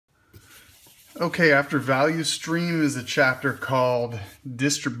Okay, after value stream is a chapter called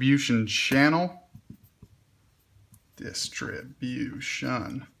distribution channel.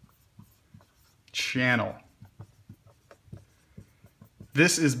 Distribution channel.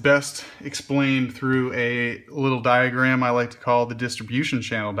 This is best explained through a little diagram I like to call the distribution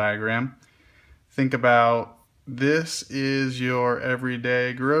channel diagram. Think about this is your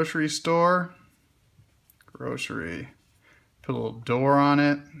everyday grocery store. Grocery. Put a little door on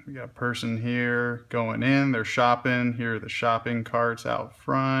it. We got a person here going in, they're shopping. Here are the shopping carts out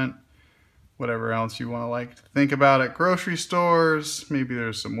front. Whatever else you want to like to think about at grocery stores. Maybe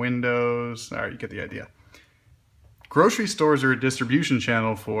there's some windows. All right, you get the idea. Grocery stores are a distribution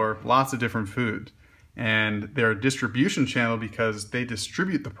channel for lots of different foods. And they're a distribution channel because they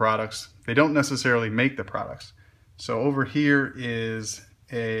distribute the products. They don't necessarily make the products. So over here is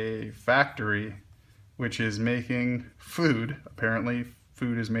a factory which is making food. Apparently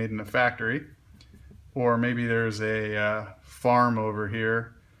food is made in a factory. Or maybe there's a farm over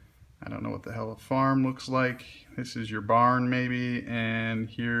here. I don't know what the hell a farm looks like. This is your barn maybe, and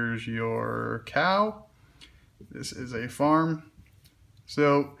here's your cow. This is a farm.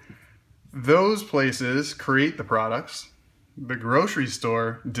 So those places create the products. The grocery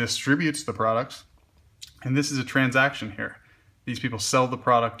store distributes the products. And this is a transaction here. These people sell the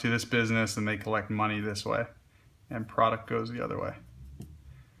product to this business and they collect money this way. And product goes the other way.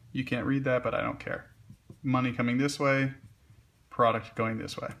 You can't read that, but I don't care. Money coming this way, product going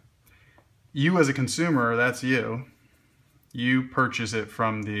this way. You as a consumer, that's you. You purchase it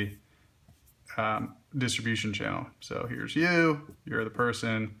from the distribution channel. So here's you, you're the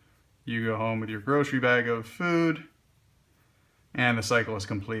person, you go home with your grocery bag of food, and the cycle is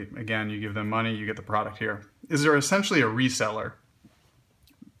complete. Again, you give them money, you get the product here. Is there essentially a reseller?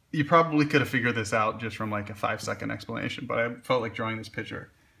 You probably could have figured this out just from like a 5-second explanation, but I felt like drawing this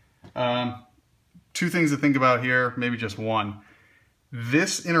picture. Two things to think about here, maybe just one.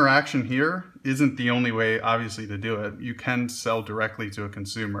 This interaction here isn't the only way, obviously, to do it. You can sell directly to a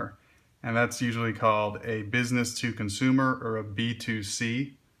consumer, and that's usually called a business to consumer or a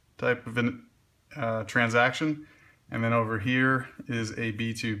B2C type of transaction. And then over here is a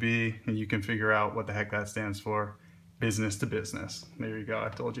B2B, and you can figure out what the heck that stands for. Business to business. There you go, I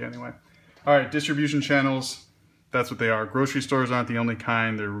told you anyway. All right, distribution channels, that's what they are. Grocery stores aren't the only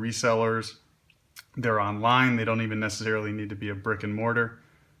kind, they're resellers. They're online. They don't even necessarily need to be a brick and mortar.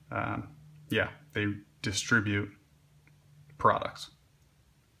 Yeah, they distribute products.